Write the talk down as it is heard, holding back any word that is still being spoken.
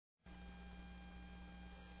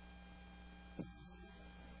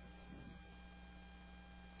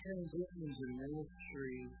transitions in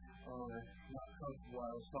ministry are not comfortable.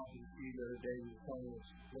 I was talking to you the other day, we were playing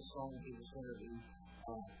this song he was going to be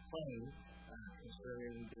playing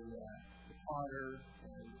concerning the potter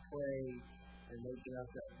and the clay and making up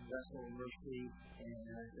that vessel of mercy. And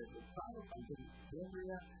I said, well, probably I didn't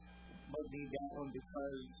might need that one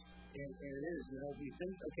because, and it is, we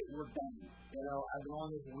think, okay, we're done. I've been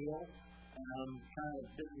on this wheel, and I'm kind of,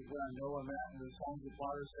 this is where I know I'm at, and the song the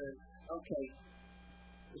potter says, okay,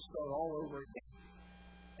 let's start all over again.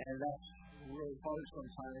 And that's really hard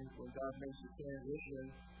sometimes when God makes a transition,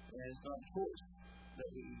 and it's not a choice that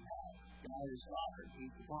we have. God is sovereign.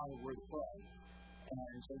 He's the potter, we're the clay.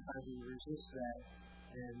 And sometimes we resist that,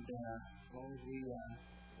 and as long as we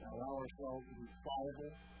allow ourselves to be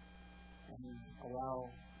pliable and allow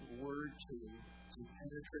the Word to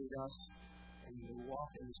penetrate us and to walk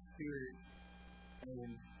in the Spirit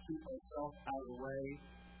and keep ourselves out of the way,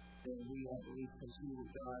 then we, I believe, can see what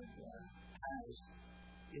God has.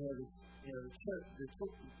 The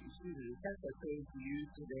text I chose to use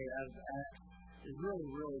today out of Acts is really,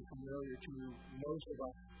 really familiar to most of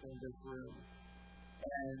us in this room.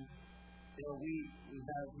 And, we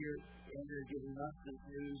have here, Andrew giving us this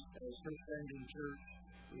news as First Ending Church.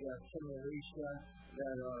 We have Tim and Alicia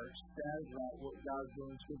that are ecstatic about what God's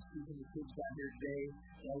doing. It's good seeing the kids down here today.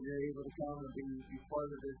 They're able to come and be part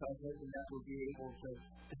of this. I think that will be able to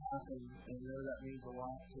happen. And that means a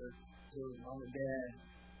lot to mom and dad.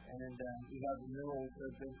 And we have the Mills that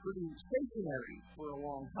have been pretty stationary for a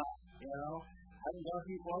long time. I haven't got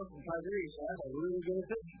people out from Tiberi, so that's a really good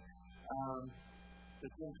thing.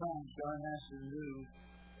 But sometimes God has to move,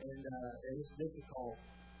 and it's difficult.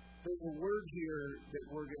 There's a word here that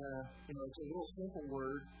we're going to, it's a little simple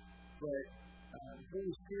word, but the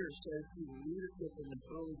Holy Spirit says to the leadership in the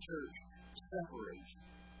early church, separate.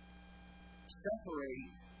 Separate,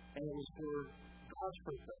 and it was for God's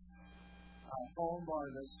purpose. Paul and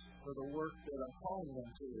Barnabas for the work that I'm calling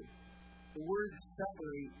them to. The word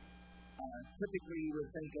separate, typically you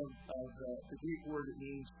would think of the Greek word that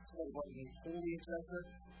means what it means holy, etc.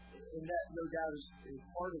 And that, no doubt, is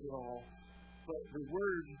part of it all. But the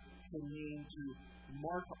word can mean to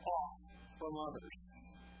mark off from others.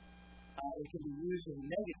 It can be used as a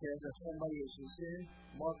negative if somebody is in sin,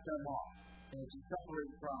 mark them off, and to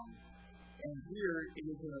separate from. And here it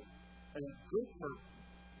is a good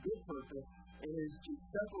purpose. It is to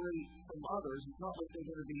separate from others. It's not like they're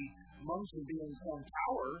going to be monks and be in some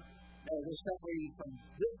tower. No, they're separating from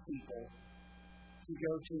this people to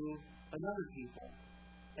go to another people.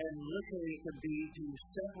 And literally it could be to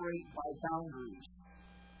separate by boundaries.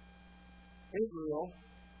 Israel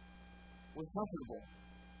was comfortable.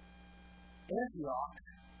 Antioch,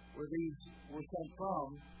 where these were sent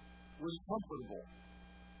from, was comfortable.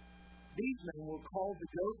 These men were called to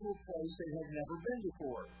go to a place they had never been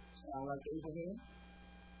before. Sound like Abraham?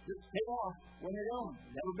 Just take off when they're going.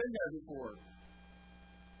 Never been there before.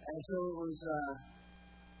 And so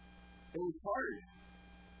it was hard.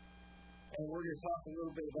 And we're going to talk a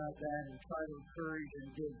little bit about that and try to encourage and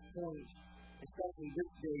give points, especially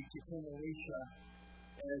this day, to Tim and Alicia.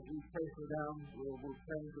 As we pray for them, we're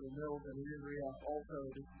praying for the Mills and Andrea also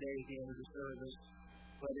this day at the end of the service.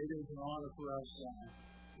 But it is an honor for us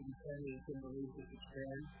to be sending Tim and Alicia to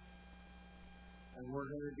stand. And we're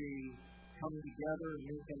going to be coming together and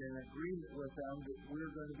making an agreement with them that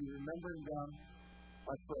we're going to be remembering them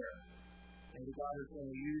by prayer. And God is going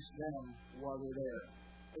to use them while they're there.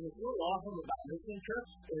 And what's really awesome about mission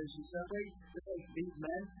trips is you separate these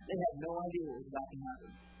men, they had no idea what was about to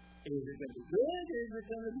happen. Is it going to be good? Is it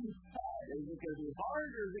going to be bad? Is it going to be hard?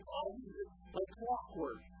 Or is it all like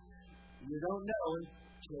clockwork? You don't know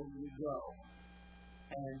until you go.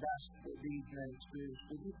 And that's what these men experienced.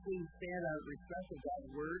 Would you please stand out of respect of God's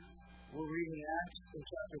Word? We're reading Acts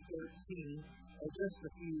chapter 13, and just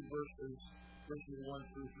a few verses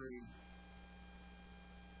 1 through 3.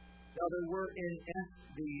 Now there were in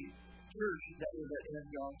the church that was at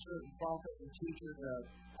Antioch, certain prophets and teachers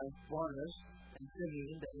of Barnabas and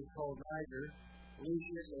Simeon, that was called Niger,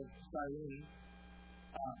 Lucius of Cyrene,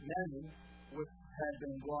 Mammon, which had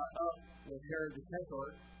been brought up with Herod the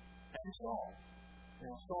Tetrarch, and Saul.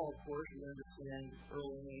 Now Saul, of course, you understand,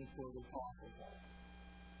 early name for the Apostle Paul.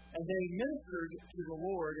 And they ministered to the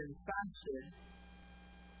Lord and fasted,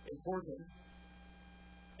 important.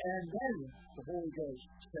 And then the Holy Ghost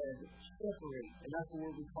said, separate, and that's the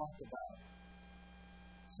word we talked about.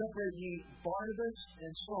 Separate ye Barnabas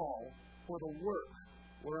and Saul for the work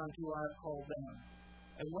whereunto I have called them.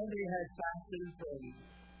 And when they had fasted and prayed,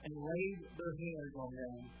 and laid their hands on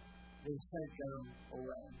them, they sent them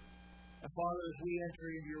away. And Father, as we enter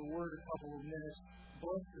into your word a couple of minutes,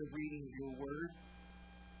 bless the reading of your word.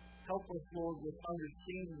 Help us, Lord, with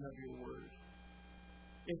understanding of your word.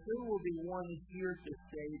 If there will be one here this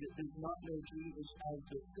day that does not know Jesus as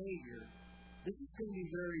the Savior, this is going to be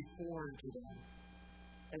very foreign to them.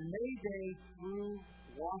 And may they, through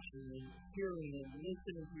watching and hearing and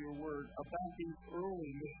listening to your word about these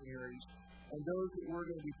early missionaries and those that we're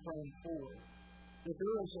going to be praying for, that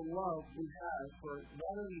there is a love we have for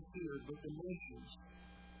not only here but the nations,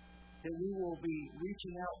 that we will be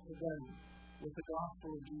reaching out to them with the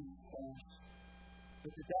gospel of Jesus Christ,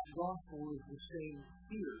 but that gospel is the same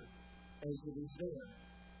here as it is there.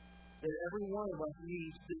 That every one of us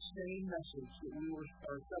needs the same message that we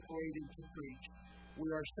are separated to preach. We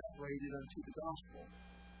are separated unto the gospel.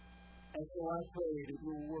 And so I pray that you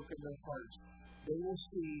will work in their hearts. They will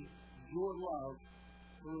see your love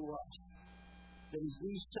through us. That as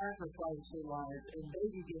we sacrifice their lives and they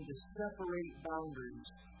begin to separate boundaries,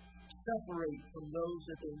 separate from those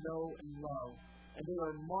that they know and love, and they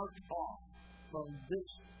are marked off from this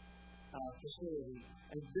facility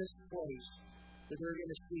and this place, that they're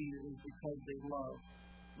going to see it is because they love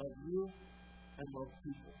you and love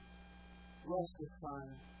people. Bless this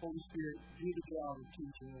time. Holy Spirit, do the job of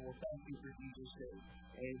teaching, and we'll thank you for Jesus' sake.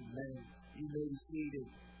 Amen. You may be seated.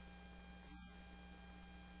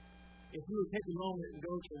 If you would take a moment and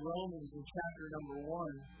go to Romans in chapter number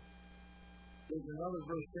 1, there's another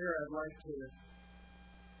verse there I'd like to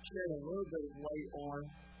shed a little bit of light on.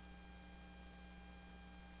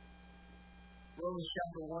 Romans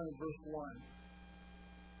chapter 1 and verse 1.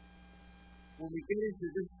 When we get into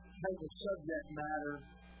this type of subject matter,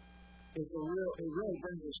 it really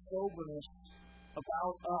brings a soberness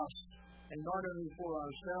about us, and not only for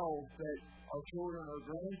ourselves, but our children, our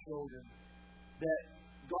grandchildren, that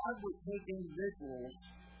God would take individuals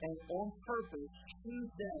and on purpose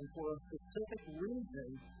choose them for a specific reason,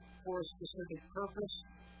 for a specific purpose,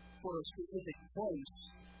 for a specific place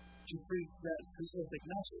to preach that specific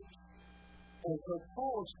message. And so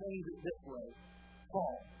Paul explains it this way.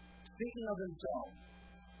 Paul, speaking of himself,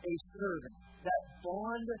 a servant, that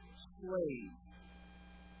bond slave,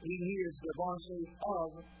 he is the bond slave of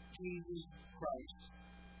Jesus Christ,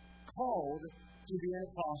 called to be an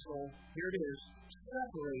apostle, here it is,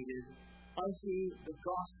 separated unto the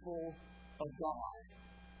gospel of God.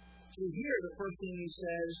 So here, the first thing he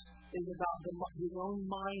says is about his own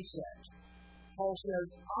mindset. Paul says,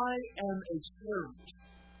 I am a servant.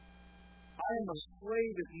 I am a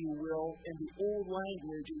slave, if you will, in the old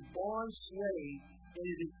language, a bond slave, and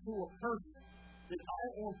it is to a purpose. That I,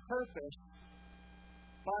 on purpose,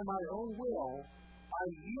 by my own will, I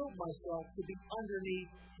yield myself to be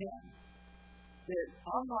underneath him. That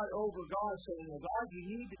I'm not over God saying, well, God, you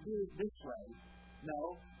need to do it this way.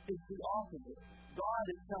 No, it's the opposite. God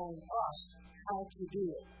is telling us how to do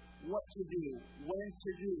it, what to do, when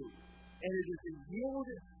to do. And it is a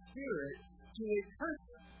yielded spirit to a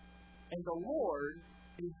person. And the Lord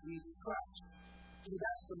is Jesus Christ. So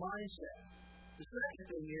that's the mindset. The second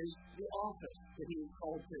thing is the office that he is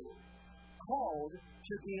called to. Called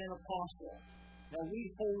to be an apostle. Now we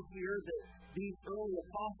hold here that these early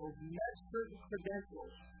apostles met certain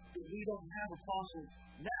credentials that we don't have apostles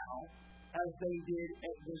now as they did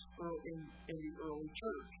at this in the early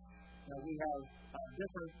church. Now we have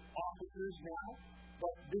different officers now,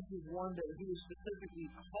 but this is one that he is specifically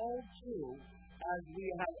called to, as we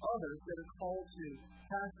have others that are called to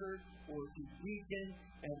pastor or to deacon,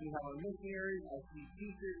 and we have our missionaries, our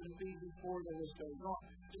teachers, and things before the list goes on.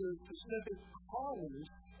 So there's specific callings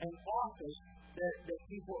and office that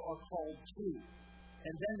people are called to.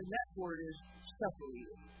 And then the next word is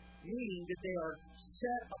separated, meaning that they are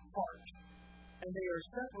set apart. And they are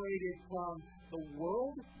separated from the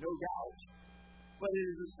world, no doubt, but it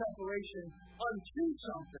is a separation unto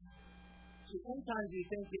something. So sometimes you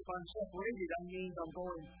think if I'm separated, that means I'm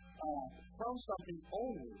going from something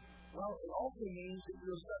only. Well, it also means that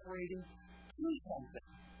you're separating to something.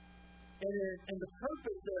 And the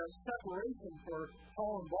purpose of separation for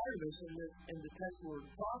Paul and Barnabas in the text we're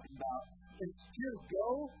talking about is to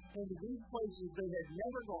go into these places they had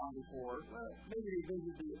never gone before. Well, maybe they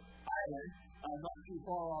visited the island, not too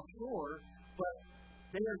far offshore, but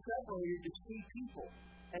they are separated to see people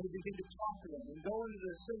and to begin to talk to them and go into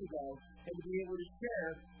the synagogue and to be able to share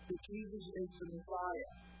that Jesus is the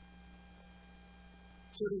Messiah.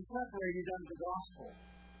 So they're separated under the gospel.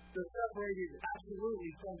 They're separated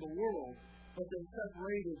absolutely from the world, but they're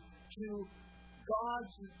separated to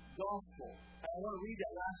God's gospel. And I want to read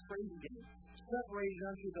that last phrase again. Separated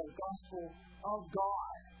unto the gospel of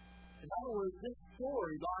God. In other words, this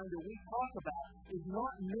storyline that we talk about is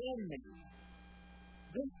not man-made.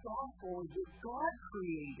 This gospel is what God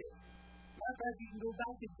created. Matter of fact, you can go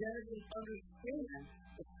back to Genesis and understand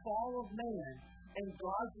the fall of man and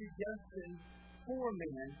God's redemption for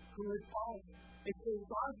man who is fallen. It shows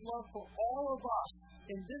God's love for all of us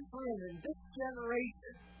in this room, in this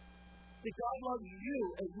generation, that God loves you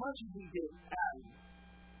as much as He did Adam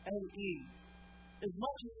and Eve, as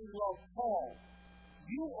much as He loved Paul.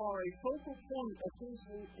 You are a focal point of His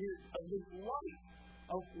life,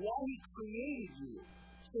 of why He created you,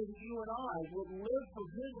 so that you and I would live for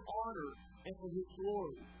His honor and for His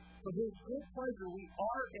glory. For His good pleasure, we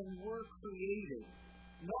are and were created,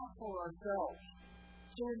 not for ourselves.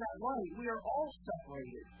 So in that light, we are all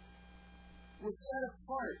separated. We're set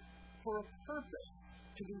apart for a purpose,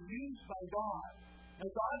 to be used by God.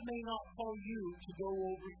 Now, God may not call you to go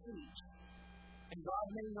overseas. And God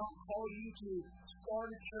may not call you to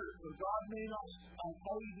start a church. Or God may not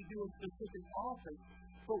call you to do a specific office.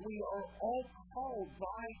 But we are all called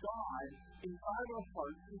by God inside our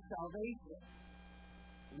hearts to salvation.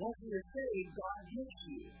 Once we are saved, God gives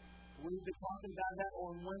you. We've been talking about that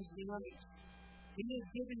on Wednesday nights. He has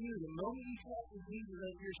given you, the moment you trusted Jesus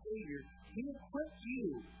as your Savior, He equipped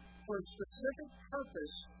you for a specific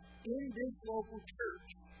purpose in this local church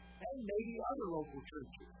and maybe other local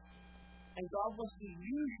churches. And God wants to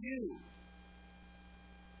use you.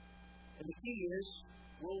 And the key is,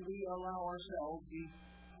 will we allow ourselves to be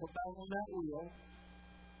put back on that wheel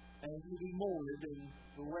and to be molded in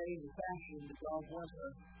the way and the fashion that God wants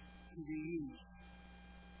us to be used?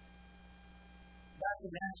 Back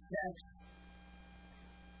in Acts text,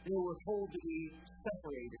 they were told to be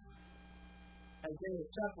separated. As they were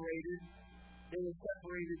separated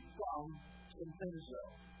from some things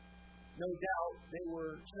though. No doubt they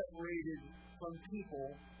were separated from people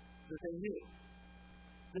that they knew.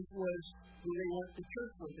 This was who they went to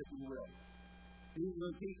church with, if you will. These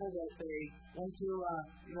were people that they went to,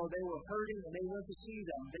 they were hurting and they went to see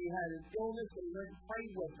them. They had an illness, they went to pray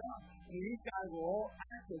with them. And these guys were all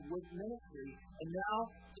active with ministry. And now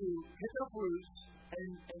to pick up roots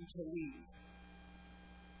and to leave.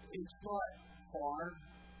 It's not far,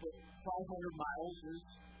 but 500 miles is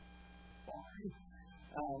far.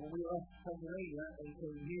 When we left Pennsylvania and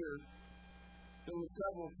came here, there were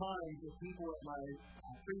several times that people at my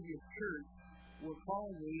previous church were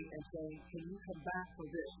calling me and saying, can you come back for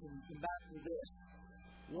this? Can you come back for this?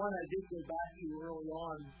 One I did go back to early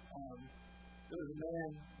on. There was a man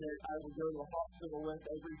that I would go to the hospital with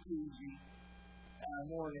every Tuesday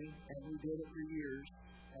morning, and we did it for years.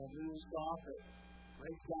 And we would stop at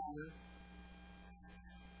Race Diner.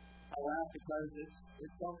 I laugh because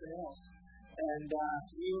it's something else. And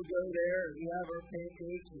we would go there, and we have our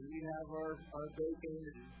pancakes, and we have our bacon,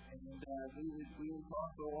 and we would talk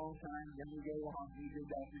for a long time, and then we go on. We did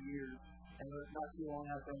that for years. And not too long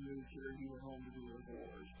after I moved here, he went home to do his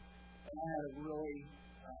wars. And I had a really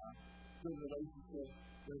good relationship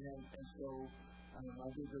with him, and so I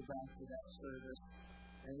did go back to that service.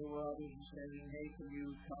 And there were others saying, hey, can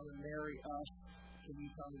you come and marry us? Can you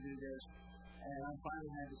come and do this? And I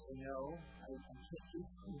finally had to say no. I can't keep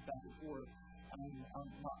coming back and forth. I'm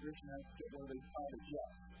not rich enough to get one of those private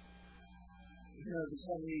jets. That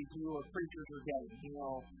some of these newer preachers are getting,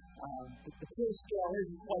 the full scale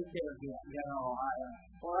isn't quite there yet,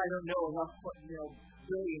 I don't know enough,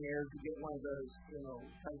 billionaires to get one of those,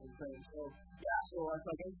 kinds of things. So it's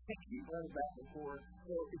like I can't keep running back and forth.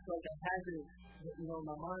 So it's like I had to, in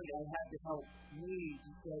my mind, I had to help me to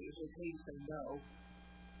say it's okay to say no.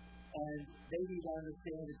 And they need to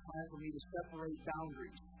understand it's time for me to separate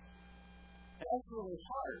boundaries. And that's really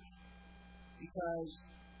hard because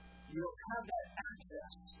you don't have that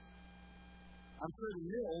access. I'm sure the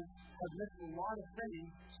mills have missed a lot of things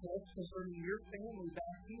concerning your family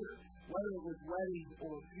back here, whether it was weddings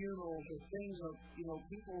or funerals or things of,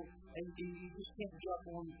 people, and you just can't jump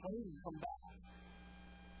on the plane and come back.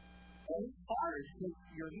 And it's hard because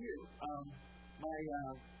you're here. My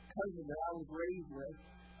cousin that I was raised with,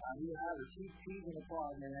 he had a she's in a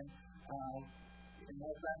frog, man. And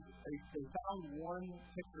they found one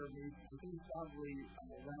picture of me. I think probably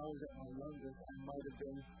when I was at my youngest, I might have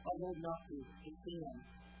been old enough to see him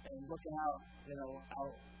and looking out, and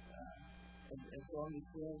so I'm just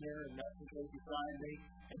standing there, and that's goes beside me,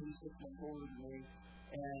 and he's sitting forward to me.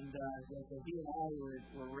 And so he and I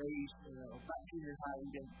were raised, back junior high. We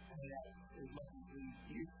didn't hang out as much as we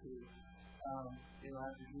used to,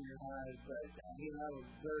 after junior high, but he and I were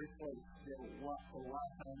very close. They worked a lot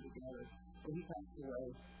of time together. So he passed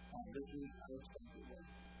away this week unexpectedly.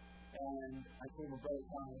 And I told my brother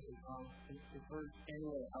Thomas, the first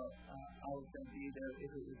anyway, I was going to be there.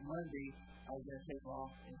 If it was Monday, I was going to take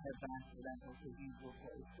off and head back to that usual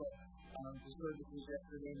place. But the service was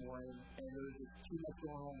yesterday morning, and there was just too much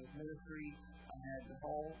going on with ministry. I had the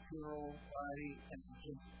whole funeral Friday, and I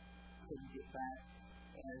just couldn't get back.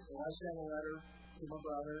 And so I sent a letter to my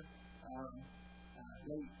brother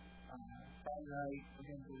late Friday night for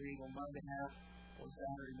him to read on Monday half or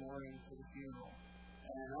Saturday morning for the funeral.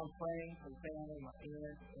 And I was praying for the family, my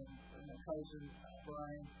aunt, and my cousin,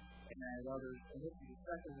 Brian, and others. And this is the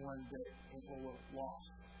second one that Angela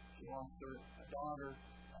lost. She lost her daughter,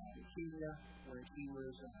 Kenya, when she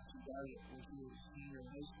died when she was a senior in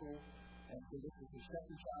high school. And so this is her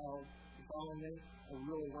second child. You follow me? I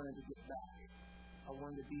really wanted to get back. I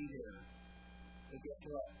wanted to be there. But guess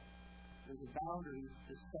what? There's a boundary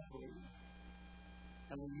that's separated.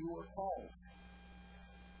 And when you are called,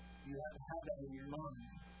 you have to have that in your mind.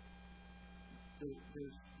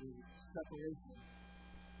 There's separation.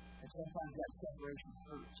 And sometimes that separation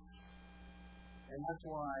hurts. And that's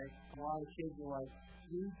why a lot of kids are like,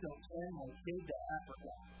 please don't send my kid to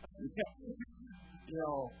Africa.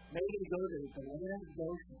 Maybe to go to the land of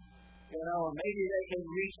Goshen. Maybe they can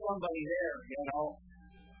reach somebody there,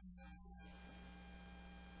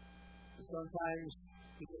 Sometimes,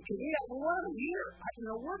 we have one a year.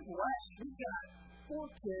 We're blessed. We've got 4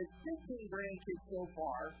 kids, 15 grandkids so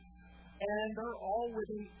far, and they're all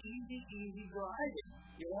within easy driving.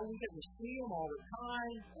 We get to see them all the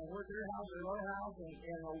time, and we're at their house or our house,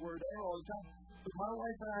 and we're there all the time. But my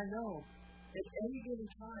wife and I know, at any given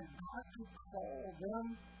time, God could call them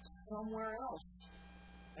somewhere else.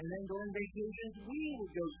 And then during vacations, we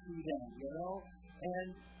would go see them,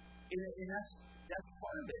 And that's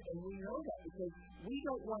part of it, and we know that because we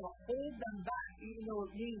don't want to hold them back, even though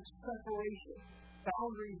it means separation.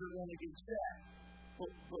 Boundaries are going to get set,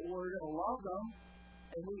 but we're going to love them,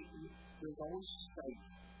 and there's always space.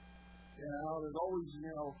 There's always,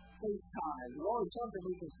 FaceTime. There's always something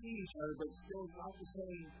we can see each other, but still not the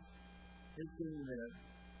same as being there.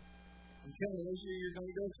 I'm telling you, this year you're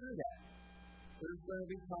going to go through that. There's going to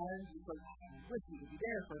be times it's like, listen, be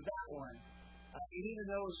there for that one. Even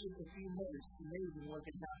though it's just a few minutes, it's amazing what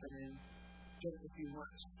can happen in just a few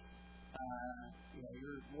months.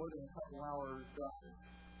 You're more than a couple hours drive,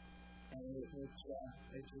 and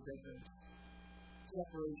it's a different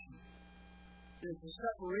separation. There's a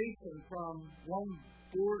separation from one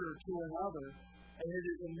border to another, and it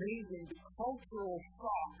is amazing the cultural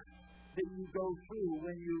shock that you go through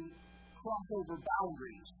when you cross over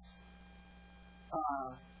boundaries.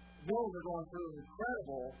 Those are going through an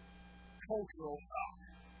incredible cultural shock.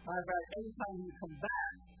 Matter of fact, anytime you come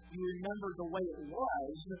back, you remember the way it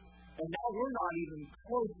was, and now we're not even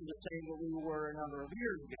close to the same that we were a number of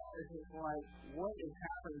years ago. It's just like, what is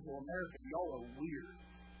happening to America? Y'all are weird.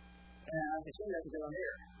 And I can say that because I'm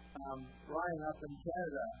here. Ryan up in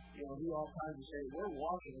Canada, he all kinds of say, we're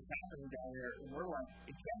watching what's happening down there, and we're like,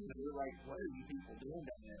 in Canada, we're like, what are you people doing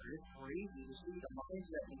down there? It's crazy to see the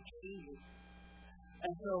mindset and changes.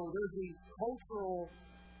 And so there's these cultural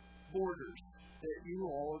borders that you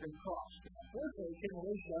all are going to cross. Unfortunately, Ken and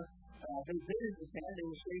Alicia, they've been in Japan. They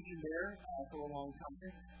were stationed there for a long time.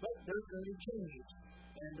 But there's going to be changes.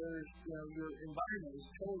 And there's, your environment is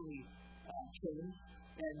totally changed.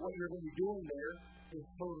 And what you're going to be doing there is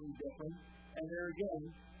totally different. And there again,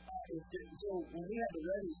 so when we had the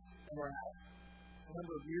Reddies in our house a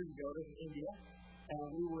number of years ago, this is India, and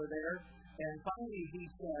we were there, and finally he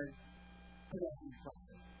said, "Put up your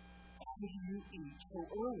something. How did you eat so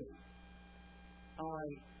early?" I'm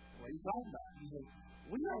like, "What are you talking about?" He said,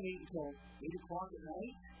 "We don't eat until 8 o'clock at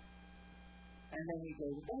night, and then we go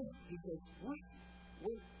to bed." He said,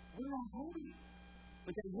 we're not hungry.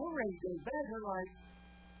 But then we're ready to go to bed, and we're like,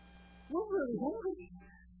 we're really hungry.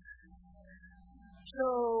 So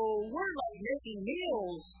we're like making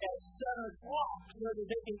meals at 7 o'clock so that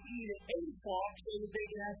they can eat at 8 o'clock so that they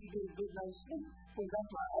can actually get a good night's sleep. So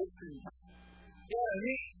that's my ice cream time. You know what I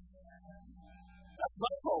mean? That's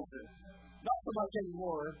my culture. Not so much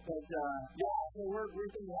anymore, but so we're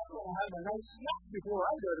thinking, I'm going to have a nice snack before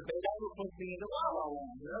I go to bed. That will put me in the La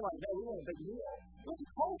Land. They're like, no, we want a big meal. It's a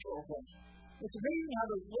cultural thing. It's amazing how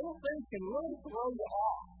those little things can really throw you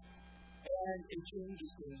off. And it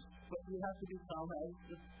changes things. But you have to become as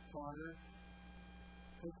the Father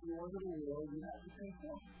puts you under the wheel. You have to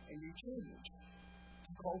conform. And you change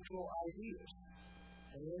to cultural ideas.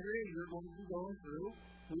 And you're going to be going through,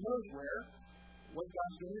 who knows where, what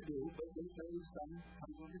God's going to do, but there's going to be some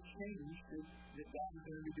kind of change that God is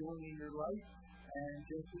going to be doing in your life. And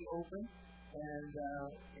just be open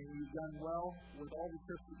and you've done well with all the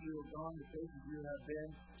trips that you have gone, the places you have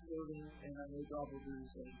been serving, and I know God will do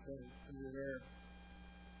the same thing when you're there.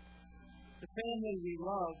 The family we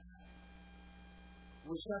love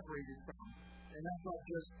was separated from, and that's not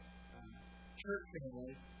just church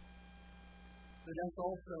family, but that's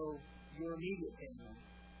also your immediate family.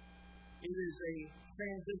 It is a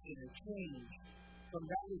transition, a change from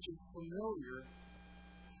that which is familiar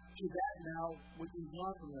to that now which is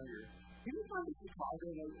not familiar. Have you gone to Chicago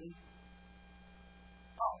lately?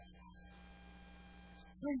 Oh,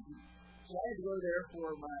 crazy. So I had to go there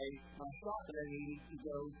for my shot that I needed to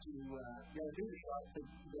go to do the shot to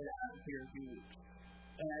get out of here in 2 weeks.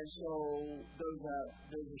 And so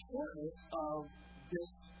there's a shortness of this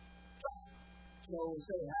shot. So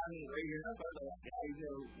instead of having it right here, I thought,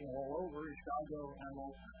 all over Chicago, and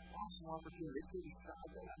I'm awesome opportunity. Let's go to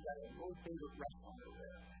Chicago. I've got a real favorite restaurant over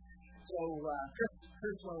there. So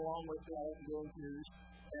Chris went along with going through,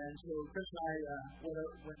 and so Chris and I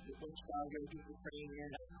went to Chicago to the training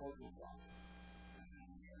and had a cultural shock.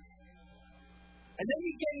 And then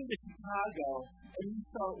you get into Chicago, and you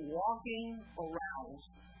start walking around,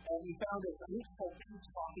 and we found this, I think it's called Pete's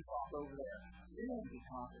Coffee Shop over there. They don't do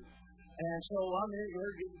coffee. And so I'm in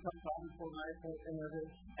there getting some coffee for my and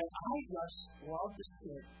everything, and I just love to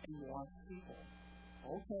sit and watch people.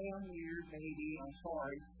 Okay, I'm weird, maybe, I'm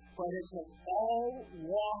sorry, but it's of all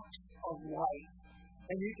walks of life.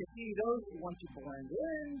 And you can see those who want to blend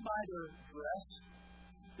in by their dress.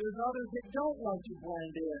 There's others that don't want to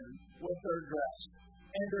blend in with their dress.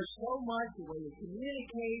 And there's so much the way they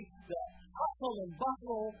communicate, the hustle and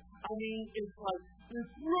bustle. I mean, it's like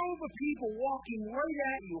there's a group of people walking right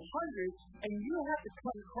at you, hundreds, and you have to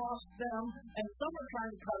cut across them, and some are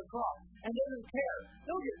trying to cut across, and they don't care.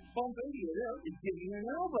 They'll just bump into you, they'll just give you an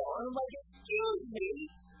elbow. And I'm like, excuse me,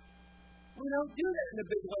 we don't do that in the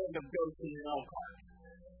big land of Goshen and Elkhart.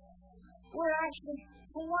 We're actually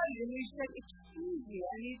polite, and we say, excuse me,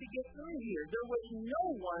 I need to get through here. There was no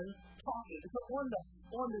one talking. So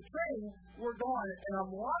on the train, we're going, and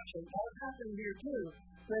I'm watching, that's happening here too,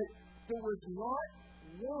 but there was not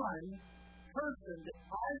one person that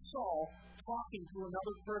I saw talking to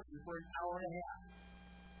another person for an hour and a half.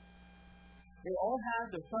 They all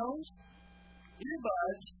had their phones,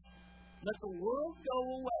 earbuds, let the world go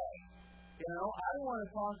away. I don't want to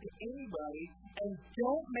talk to anybody, and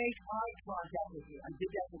don't make eye contact with me. I did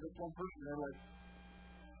that with this one person. They're like,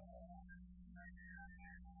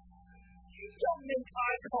 you don't make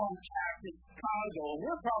eye contact in Chicago.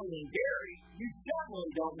 We're probably in Gary. You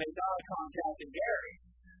definitely don't make eye contact in Gary.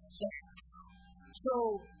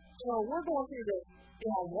 So we're going through this,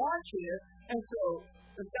 watching it, and so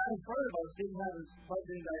the guy in front of us didn't have his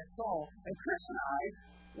budget I saw, and Chris and I,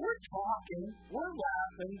 we're talking, we're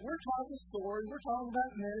laughing, we're talking stories, we're talking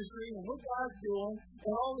about ministry and what God's doing, and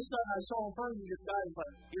all of a sudden I saw in front of me this guy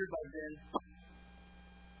with earbuds in,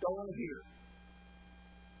 don't want to hear.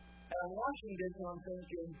 And I'm watching this and I'm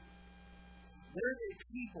thinking, there are the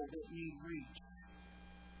people that need reach.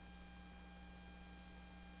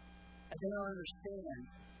 I don't understand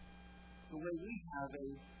the way we have a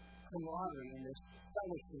camaraderie in this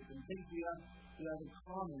fellowship and things we have in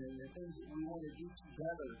common and the things that we want to do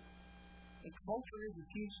together. And culture is a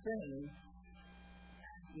huge thing.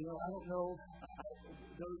 I don't know,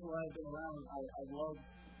 those who I've been around, I love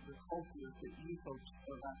the culture that you folks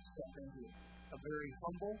have stepped into. A very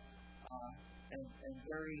humble and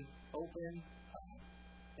very open,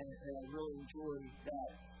 and I really enjoy that.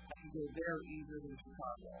 I can go there easier than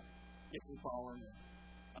Chicago, if you're following me.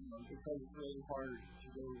 Because it's really hard to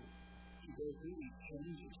go through these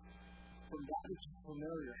changes. From that which is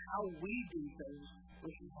familiar, how we do things,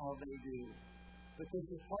 which is how they do. Because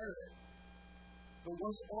it's part of it. But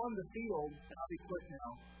once on the field, and I'll be quick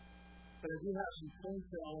now, but I do have some things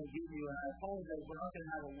that I want to give you, and I apologize, we're not going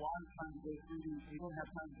to have a lot of time to go through these. We don't have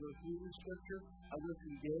time to go through the scripture. I wish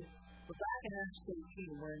we did. But back in Acts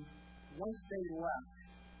 18, once they left,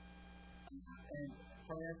 and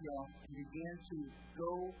from Antioch, and began to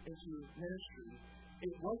go into ministry,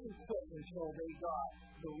 it wasn't quick until they got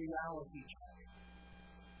the reality check.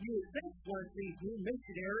 You would think once these new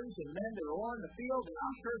missionaries and men that are on the field, and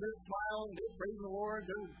I'm sure they're smiling, they're praising the Lord,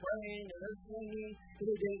 they're praying, and they're singing, and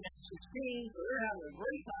they're getting Acts 16, so they're having a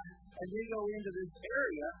great time, and they go into this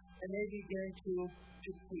area, and they begin to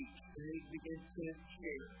preach, and they begin to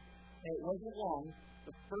share. And it wasn't long,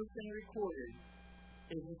 the first thing recorded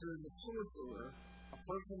is that there's a sorcerer, a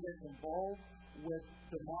person that's involved with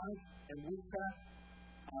demonic and witchcraft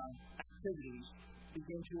activities,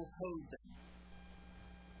 begin to oppose them.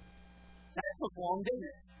 That took long, didn't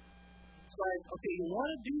it? So like, okay, you want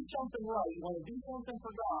to do something right, you want to do something for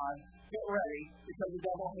God, get ready, because the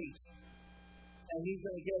devil hates you. And he's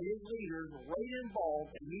going to get his leaders right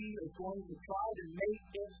involved, and he is going to try to make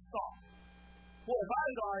it stop. Well, if I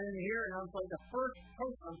got in here and I was like the first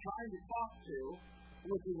person I'm trying to talk to,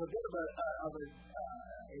 which is a bit of a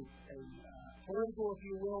political, if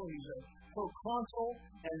you will, he's a proconsul,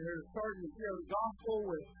 and they're starting to share the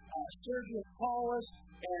gospel with Sergius Paulus,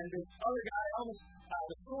 and this other guy, almost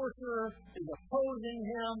the sorcerer, is opposing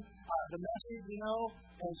him, the message,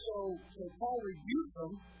 and so Paul rebukes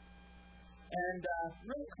them. And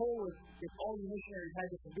really cool if all the missionaries had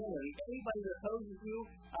this ability. Anybody that opposes you,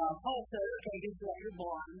 Paul said, okay, guess what? You're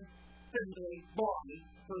blind, physically blind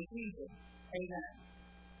for a season. Amen.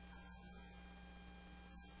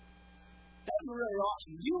 That's really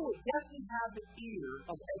awesome. You would definitely have the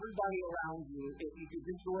ear of everybody around you if you could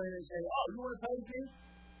just go in and say, oh, you want to oppose me?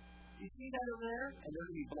 You see that over there? And they're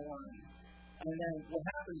going to be blind. And then what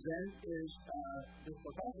happens then is the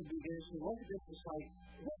professor begins to look at this and say,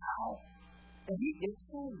 wow. And he gets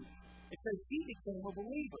saved. It says he became a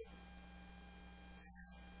believer.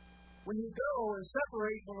 When you go and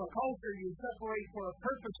separate from a culture, you separate for a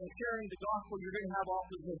purpose of sharing the gospel, you're going to have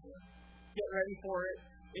opposition. Get ready for it.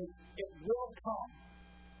 It will come.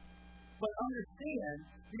 But understand,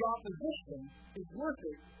 the opposition is worth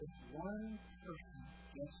it if one person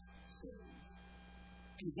gets saved.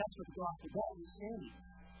 Because that's what the gospel does. It saves.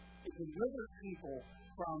 It delivers people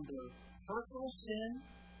from their personal sin,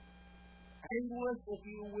 anguish, if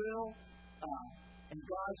you will, and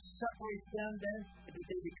God separates them then, and that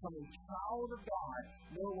they become a child of God,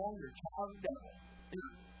 no longer a child of the devil.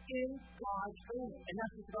 They're in God's family, and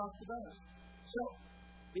that's what the gospel does. So,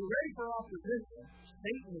 be ready for opposition.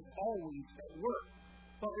 Satan is always at work.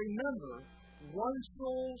 But remember, one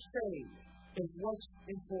soul saved is what's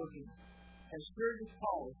important. As Sergius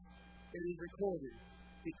Paulus, it is recorded,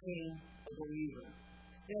 became a believer.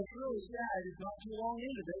 And it's really sad, it's not too long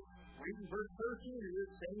into this. Reading verse 13 of this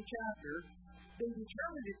same chapter, they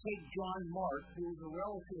determined to take John Mark, who was a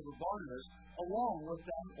relative of Barnabas, along with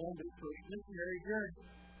them on their first missionary journey.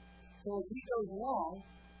 So as he goes along,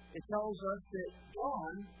 it tells us that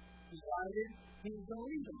John decided he was going to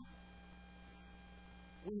lead them.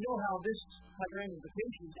 We know how this had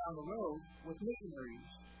ramifications down the road with missionaries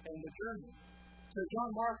and the journey. So John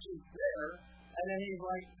Mark is there, and then he's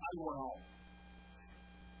like, I'm going home.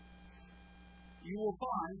 You will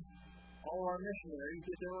find all our missionaries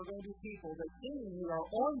that there are going to be people that seemingly are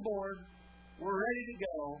on board, we're ready to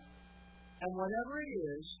go, and whatever it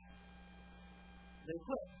is, they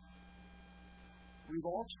quit. We've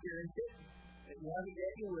all experienced it. If you haven't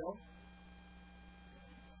yet, you will.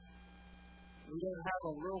 We don't have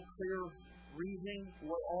a real clear reasoning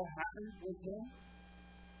what all happened with him.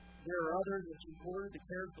 There are others that supported the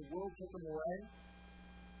cares of the world took them away.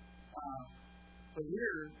 But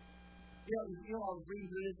here, I was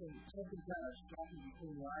reading this and something kind of struck me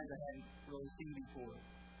between the eyes I hadn't really seen before.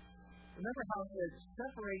 Remember how it said,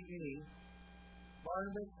 separate me,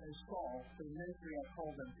 Barnabas and Saul, for the ministry I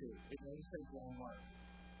called them to. It only said John Mark.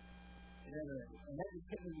 And that just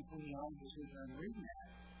hit me between the eyes as I'm reading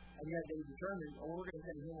that. And yet they determined, we're going to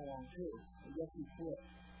send him along too. And guess who quit?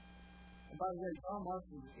 And by the way, John Mark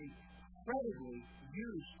was incredibly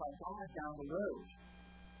used by God down the road.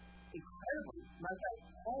 Incredibly. Matter of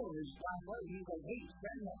fact, Paul is down the road. He's like, hey,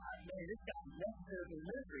 send him. Man, this guy's necessary for the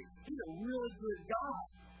ministry. He's a really good guy.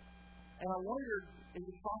 And I wonder, is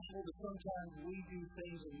it possible that sometimes we do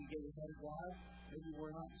things and we get ahead of God? Maybe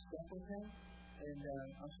we're not stuck with him? And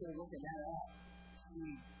I'm still looking that out.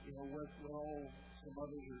 See, what all some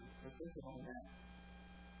others are thinking on that.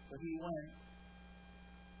 But he went,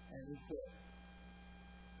 and he quit.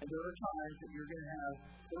 And there are times that you're going to have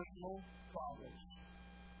personal problems.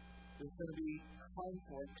 There's going to be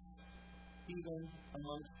conflict even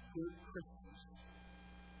amongst good Christians.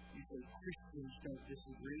 You say Christians don't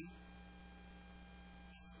disagree.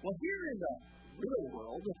 Well, here in the real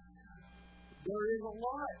world, there is a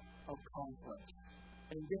lot of conflict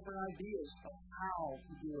and different ideas of how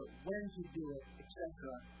to do it, when to do it, etc.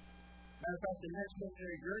 Matter of fact, the next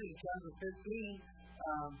missionary journey in chapter 15,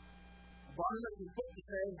 Barnabas is put to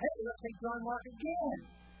say, hey, let's take John Mark again.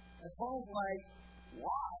 And Paul's like,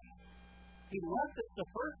 why? He left us the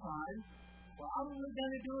first time. Well, how are we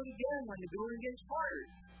going to do it again when the building gets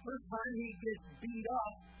fired? First time he gets beat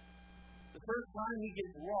up. The first time he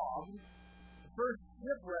gets robbed. The first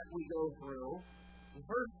shipwreck we go through. The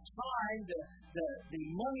first time the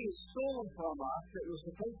money is stolen from us that was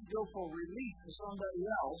supposed to go for release to somebody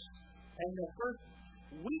else. And the first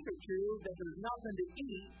week or two that there's nothing to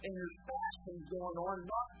eat and there's fasting going on,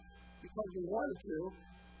 not because we wanted to.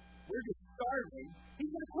 We're just starving, he's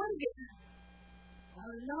going to quit again.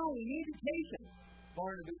 No, we need to take him.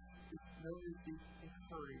 Barnabas is known as the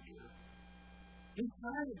encourager. He's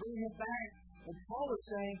trying to bring him back. And Paul is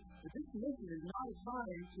saying that this mission is not a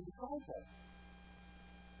time to disciple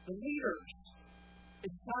the leaders.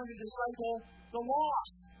 It's time to disciple the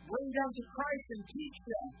lost. Bring them to Christ and teach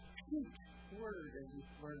them. Teach word as we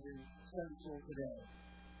learned in Sunday school today.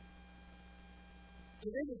 So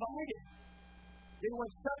they divided. They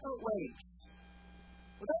went separate ways.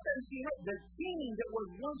 But that doesn't see it. The team that was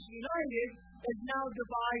once united is now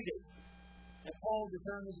divided. And Paul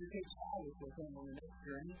determines to take Silas with him on the next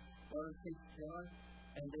journey. Brother takes John,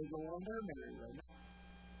 and they go on their merry way.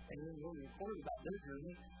 And then we'll report about their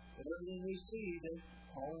journey. But everything we see that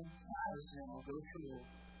Paul and Silas now go through.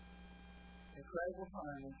 Incredible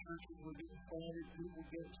time when churches will get planted, people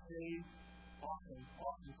get saved. Awesome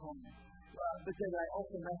time. Because I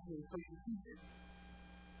also mentioned persecution.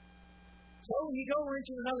 So when you go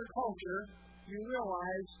into another culture, you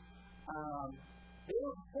realize they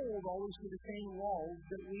don't hold always to the same laws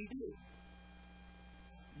that we do.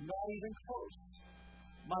 Not even close.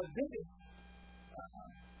 My biggest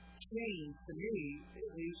change to me,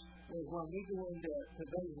 at least, was when we go into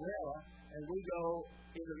Venezuela and we go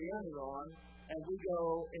into the Amazon and we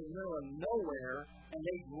go in the middle of nowhere and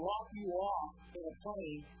they drop you off in a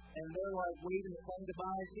plane and they're like waving the plane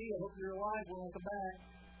goodbye. See, I hope you're alive. We'll come back.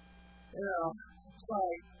 You know, it's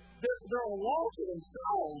like they're a law to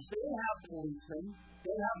themselves. They don't have policemen.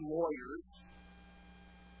 They don't have lawyers.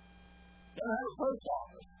 They don't have a post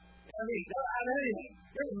office. I mean, they don't have anything.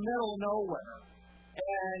 You're in the middle of nowhere.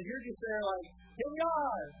 And you're just there like, here we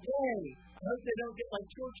are. Yay. I hope they don't get like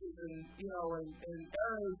torches and, and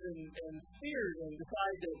arrows and spears and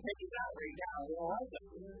decide to take us out right now. I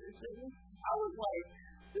was like,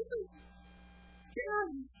 this is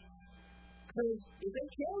scary. Because if they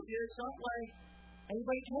killed you, it's not like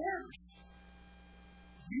anybody cares.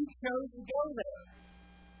 You chose to go there.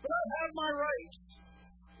 But I have my rights.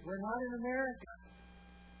 We're not in America.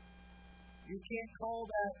 You can't call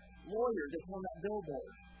that lawyer that's on that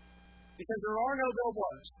billboard. Because there are no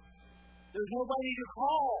billboards. There's nobody to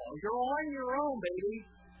call. You're on your own, baby.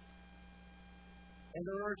 And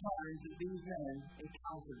there are times that these men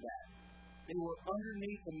encountered that. They were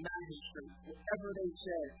underneath the magistrate, whatever they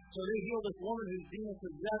said. So they healed this woman who's being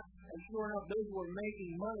possessed, and sure enough, those who were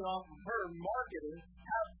making money off of her marketing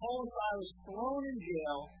have Paul and Silas thrown in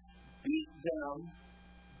jail, beat them,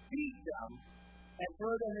 and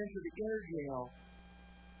throw them into the inner jail.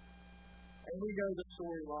 And we know the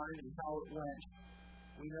storyline and how it went.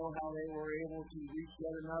 We know how they were able to reach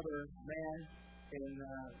yet another man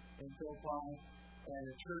in Philippi, and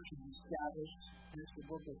a church is established. Here's the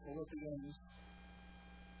book of Philippians,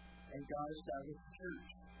 and God established the church.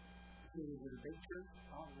 So is it a big church?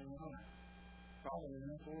 Probably not. Probably a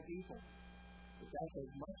handful of people. But that's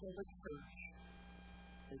as much of a church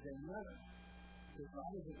as another. Because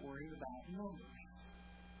God isn't worried about numbers.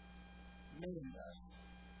 Man does.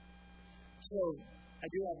 So, I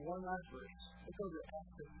do have one last verse. Let's go to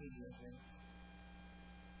Acts 15 with me.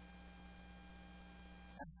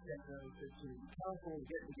 Acts 15. The council is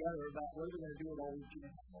getting together about what are we going to do with all these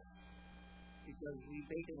Gentiles. Because these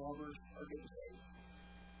bacon lovers are getting saved.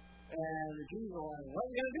 And the Jews are like, what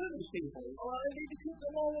are we going to do with these people? Oh, they need to keep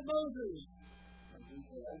the law of Moses.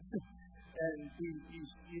 And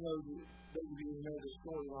those of you who know the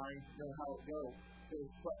storyline know how it goes.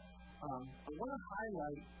 But I want to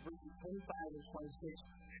highlight verses 25 and 26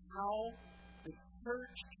 how the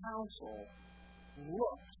church council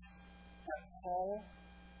looked at Paul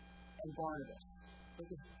and Barnabas. Look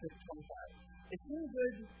at verse 25. It seems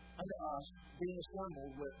good unto us, being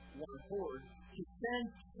assembled with one accord, to send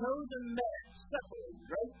chosen men separated,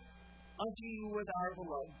 right, unto you with our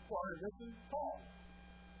beloved Barnabas and Paul.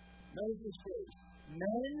 Notice this phrase,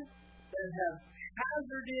 men that have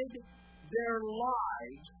hazarded their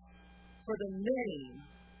lives for the name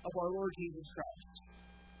of our Lord Jesus Christ.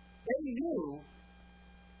 They knew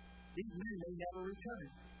these men may never return.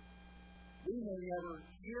 We may never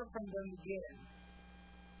hear from them again.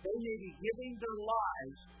 They may be giving their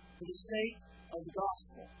lives for the sake of the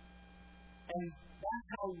gospel. And that's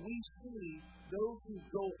how we see those who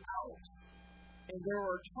go out. And there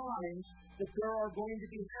are times that there are going to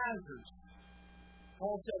be hazards.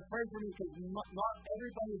 Paul said, pray for me because not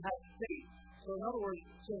everybody has faith. So in other words,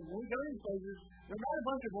 when we go to places, they're not a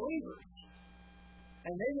bunch of believers.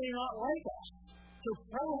 And they may not like us. So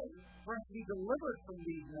pray for us to be delivered from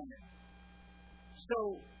these men. So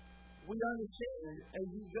we understand as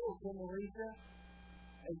you go from Malaysia,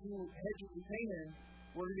 as you head to Canaan,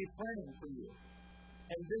 we're going to be praying for you.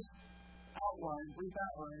 And this, brief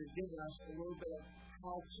outline, has given us a little bit of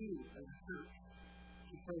how to, as a church,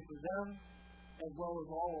 to pray for them as well as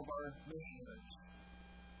all of our missionaries.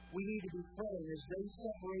 We need to be praying as they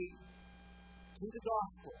separate to the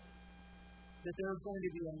gospel that there's going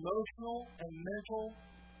to be emotional and mental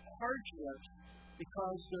hardships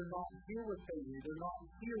because they're not here with family. They're not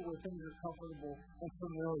here where things are comfortable and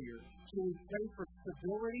familiar. So we pray for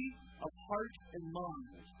stability of heart and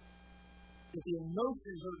mind. That the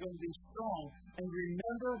emotions are going to be strong. And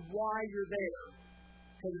remember why you're there.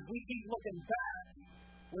 Because if we keep looking back,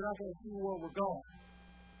 we're not going to see where we're going.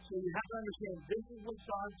 So you have to understand this is what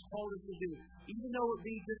God's called us to do. Even though it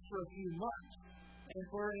be just for a few months. And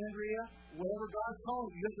for Andrea, whatever God calls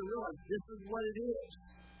you, you have to realize this is what it is.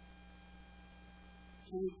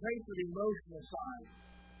 So we pray for the emotional side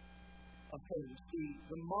of things,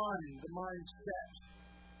 the mindset,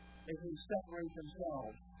 as they separate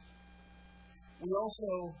themselves. We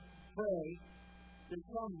also pray that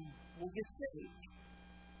some will get saved.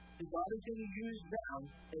 And God is going to use them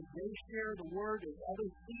as they share the word, as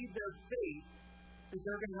others see their faith, that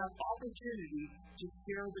they're going to have opportunity to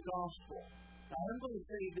share the gospel. Now, I'm going to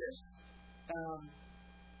say this.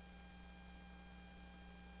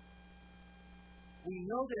 We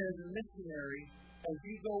know that as a missionary, as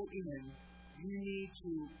you go in, you need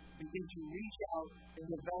to begin to reach out and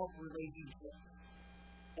develop relationships.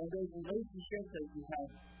 And those relationships, as you have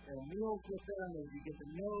meals with them, as you get to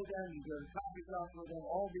know them, you go to coffee shops with them,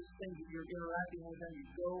 all these things that you're interacting with them,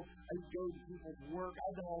 I go to people's work,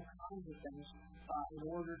 I've done all kinds of things in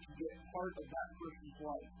order to get part of that person's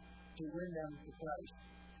life, to win them to Christ.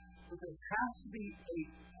 But there has to be a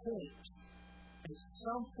point, at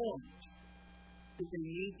some point, that they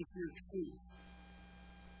need to hear truth.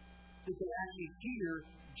 That they actually hear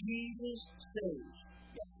Jesus saves.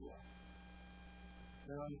 Guess what?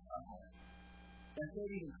 They're on the timeline. That's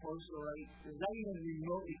not even close, right? Is that even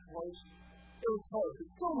remotely close? It was close.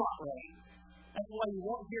 It's still not right. That's why you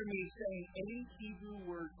won't hear me saying any Hebrew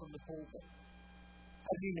word from the pulpit.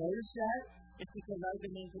 Have you noticed that? It's because I've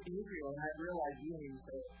been into Israel and I've realized you need to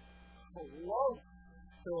say, hello.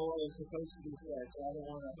 So it was supposed to be said, so I don't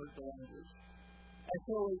want to hurt the language. And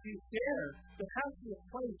so as you share, there has to be a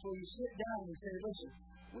place where you sit down and say, listen,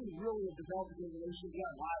 we really have developed a good relationship. We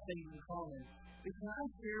got a lot of things in common. Because I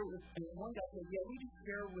share with, and one guy said, yeah, we just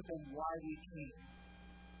share with them why we came.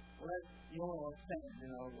 Well, that's, you know what I'm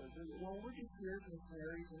saying, well, we're just here as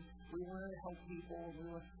missionaries, and we want to help people,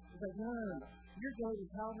 and it's like, no. You're going to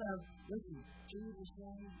tell them, listen, Jesus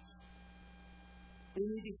saves. They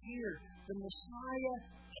need to hear the Messiah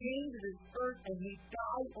came to this earth and he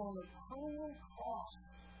died on a cruel cross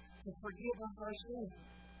to forgive us our sins.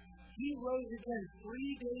 He rose again 3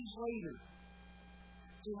 days later.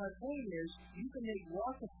 So my point is, you can make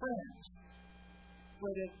lots of friends,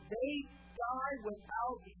 but if they die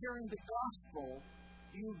without hearing the gospel,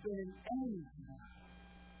 you've been an enemy to them.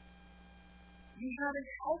 You haven't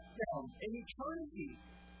helped them in eternity.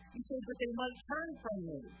 You say, but they might turn from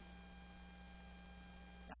you.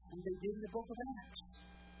 That's what they did in the book of Acts.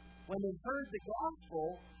 When they heard the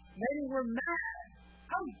gospel, many were mad.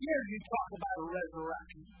 How dare you talk about a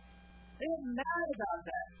resurrection? They were mad about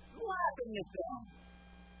that, laughing at them.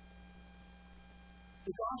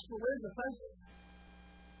 The gospel is offensive.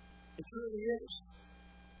 It truly is.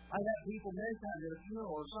 I've had people many times at a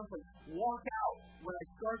funeral or something walk out when I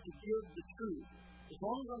start to give the truth. As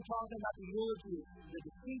long as I'm talking about the eulogy, the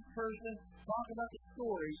deceased person, talking about the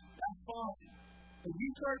stories, that's fine. If you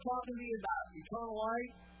start talking to me about eternal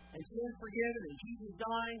life and sin forgiven and Jesus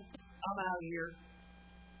dying, I'm out of here.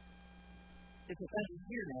 It's offensive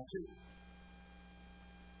here now, too.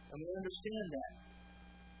 And we understand that.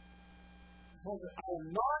 Because I am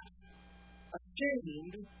not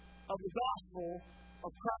ashamed of the gospel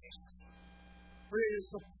of Christ. For it is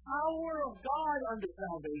the power of God unto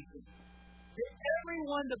salvation to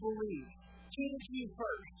everyone that believes, to the Jew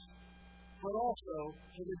first, but also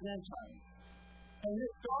to the Gentiles. And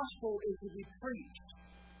this gospel is to be preached.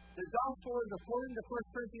 The gospel is according to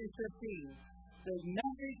 1 Corinthians 15. The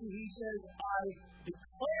message that he says, I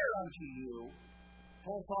declare unto you,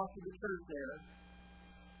 Paul talks to the church there,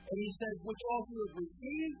 and he says, which also have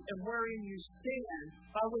received and wherein you stand,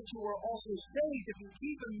 by which you are also saved, if you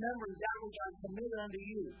keep in memory that which I have committed unto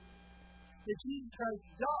you. That Jesus Christ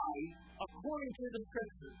died according to the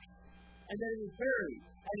Scriptures, and that he was buried,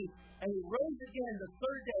 and he rose again the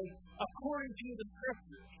third day according to the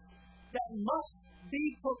Scriptures. That must be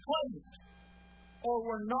proclaimed, or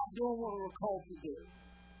we're not doing what we're called to do.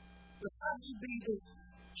 There has to be this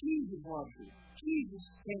Jesus loves you. Jesus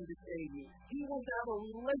came to save you. He wants to have a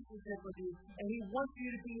relationship with you, and He wants you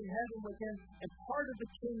to be in heaven with Him and part of the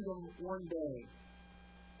kingdom one day.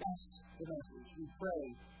 That's the message. We pray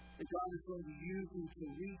that God is going to use you to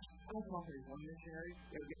reach. I was talking to one missionary.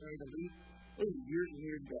 They were getting ready to leave. It was years and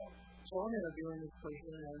years ago. So I'm interviewing this person,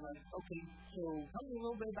 and I'm like, okay, so tell me a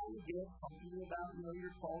little bit about your gift. Tell me about,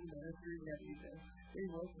 your call to ministry and everything. They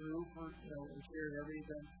went through for, and shared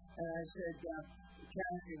everything. And I said, can I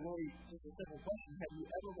ask you really just a simple question? Have you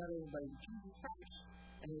ever met anybody to Jesus Christ?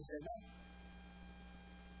 And he said, no.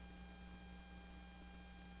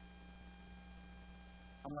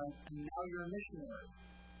 I'm like, and now you're a missionary.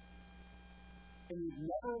 And you've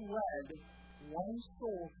never led one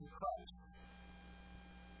soul to Christ.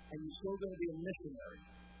 And you're still going to be a missionary.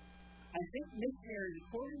 I think missionaries,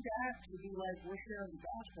 according to Acts, would be like we're sharing the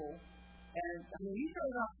gospel. And, you throw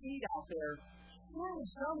enough seed out there, surely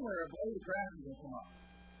somewhere a blade of grass is going to come up.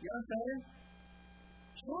 You know what I'm saying?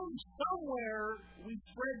 Surely somewhere we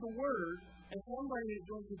spread the word, and somebody is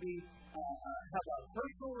going to be have a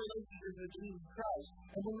personal relationship with Jesus Christ,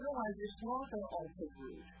 and we realize it's not going to all take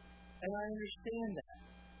root. And I understand that.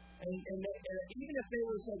 And even if they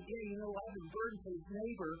were saying, I've been burdened for his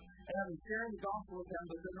neighbor, and I've been sharing the gospel with them,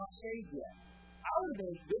 but they're not saved yet. I would have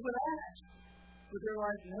been good with that. But they're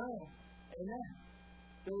like, no. Amen.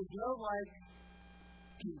 There was no,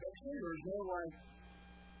 conviction. There was no,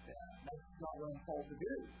 that's not what I'm called to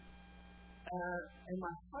do. And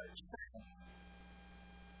my heart's sad.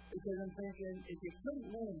 Because I'm thinking, if you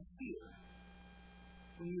couldn't learn here,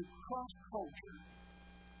 when you cross culture,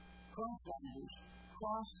 cross language,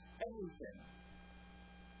 cross everything,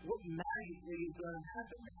 what magically is going to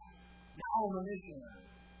happen? Now I'm a missionary.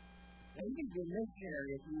 And you can be a missionary,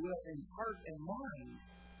 if you will, in heart and mind,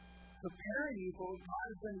 preparing you for what God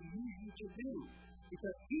is going to use you to do.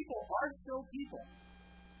 Because people are still people.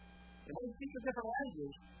 And they speak a different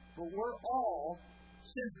language, but we're all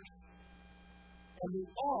sinners. And we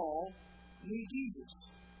all need Jesus.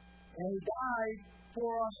 And He died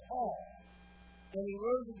for us all. And He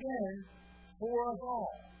rose again for us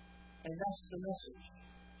all. And that's the message.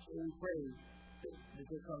 So we pray that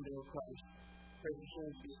they come to know Christ. Pray for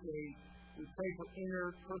souls to be saved. We pray for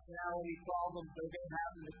inner personality problems that are going to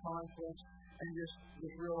happen to conflicts. And just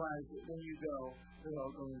realize that when you go, there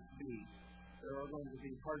are going to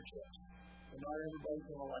be hardships. And not everybody's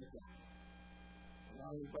going to like that.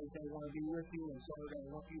 Not everybody's going to want to be with you, and some are going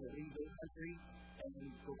to want you to leave the country and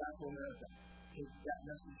go back to America. Take that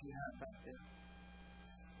message you have back there.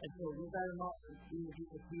 And so with that in mind, we will do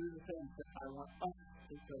a few of the things that I want us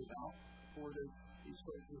to think about for these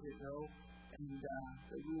places that go, and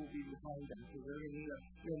that we will be behind them. Because they're going to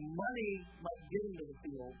need money might get into the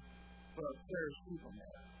field, but there's people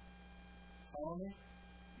there. Follow me?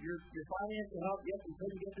 Your finance will help. Yes, you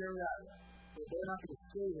couldn't get there without it. But they're not going to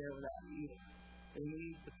stay there without you either. They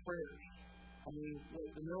need the prayers.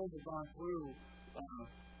 What the mills have gone through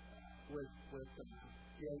with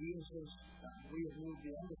even since we have moved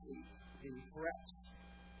the embassy, the threats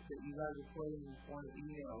that you guys are putting in the form of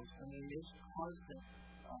emails, it's constant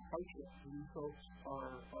hardship that you folks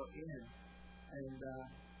are in. And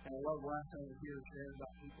I love last time we were here sharing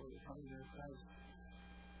about people that are coming to Christ.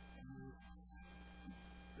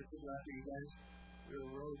 This is after you guys.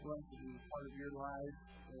 We're really blessed to be part of your lives,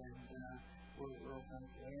 and we're thankful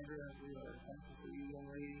for Andrea. We are thankful for you, young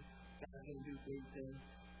lady. God's going to do big things.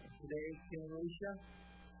 And today, Kim and Alicia,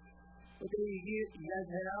 what day you guys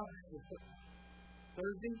head out?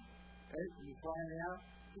 Thursday, right? You flying out?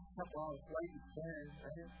 Just a couple hours flight, you can,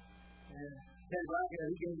 right? And Ted Blackett,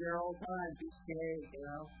 he goes there all the time. He's scared,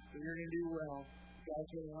 but you're going to do well. God's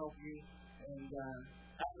going to help you. And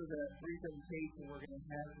after the brief presentation we're going to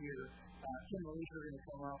have here, Kim and Alicia are going to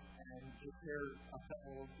come up and just share a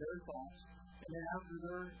couple of their thoughts. And then after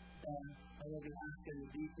they're done, I'm going to be asking the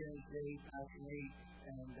deacons, Dave, Pastor Nate,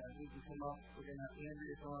 and we can come up. We're going to have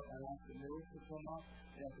Andrea come up. I'll ask the Mills to come up.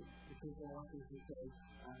 And if the people want to say,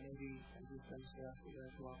 maybe I do some stuff, we got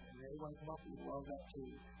to come up. And they want to come up, we love that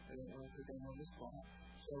too. They don't want to put them on the spot.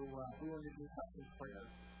 So we want to do something prayer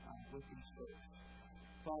with these folks.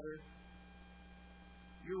 Father,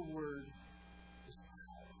 your word is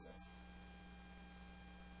powerful.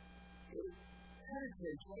 It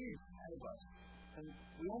penetrates way inside of us. And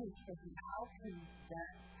we always think, how can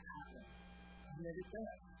that happen? And it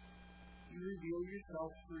does. You reveal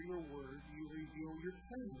yourself through your word. You reveal your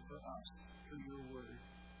plan for us through your word.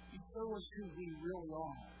 You show us who we really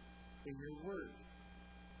are in your word.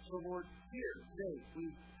 So, Lord, here today we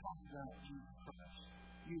talk about Jesus Christ,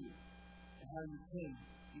 you, and how you came.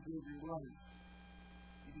 You gave your life.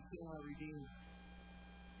 You became our Redeemer.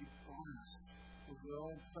 You bought us with your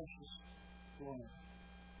own precious blood.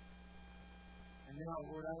 And now,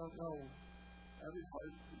 Lord, I don't know every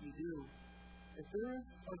part that you do. If there is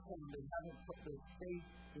someone that haven't put their faith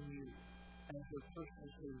in you as their personal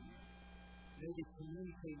Savior, may they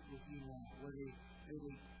communicate with you now, may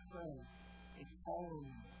they pray and call on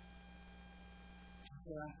you. So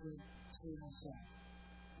I can say myself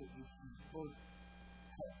that you can both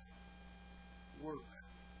help, work.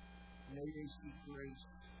 May they see grace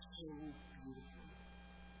so beautifully.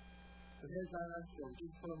 But as I ask you,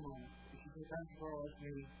 just for a moment, if you think that's for us,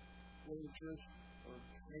 maybe go to church or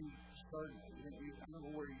maybe start, I don't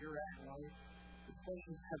know where you're at in life. The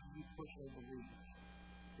question is, have you personally believed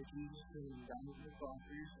that Jesus came and died on the cross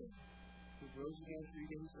for your sin? He rose again 3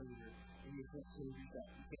 days later, and you can't save yourself.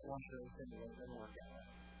 You can't wash your own sin away. It doesn't work that way.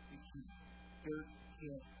 You can't. Dirt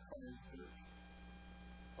can't cleanse dirt.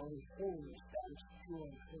 Only holiness, that is pure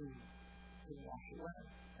and clean, can wash away.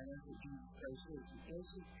 And that's what Jesus Christ is. He is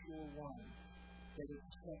the pure one that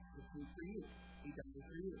expects to do for you. He does it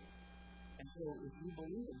for you. And so if you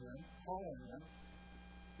believe in Him, call on Him,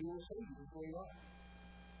 He will save you before you are.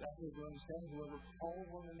 That's what we're saying. Whoever calls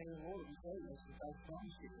on the name of the Lord will save us, as I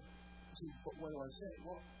promise you. But what do I say?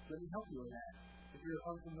 Well, let me help you with that. If you're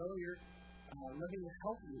unfamiliar, let me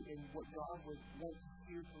help you in what God would want to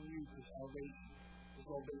hear from you for salvation. It's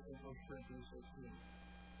all based on 1 Corinthians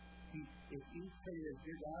 13. If you say that,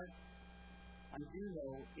 dear God, I do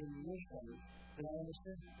know in your life that I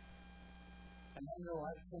understand. And I know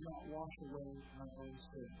I cannot wash away my own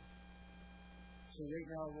sin. So right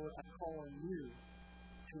now, Lord, I call on you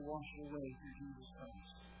to wash it away through Jesus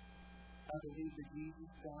Christ. I believe that Jesus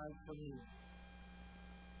died for me.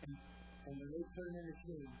 And when they put him in the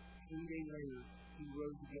tomb, 3 days later, he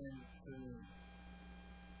rose again for me.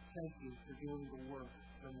 Thank you for doing the work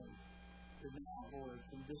for me. For now, Lord,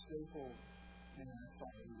 from this day forward, may I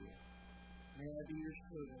follow you. May I be your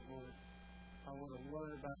servant, Lord. I want to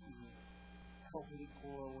learn about you. Help me to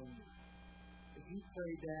grow in you. If you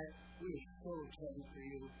prayed that, we are so excited for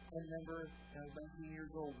you. I remember I was 19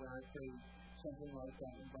 years old when I prayed something like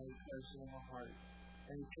that and by Christ in my heart.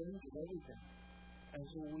 And it changed everything. And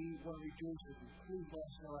so we want to rejoice with you. Please let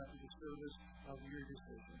us know after the service of your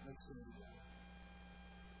decision. Let's sing together.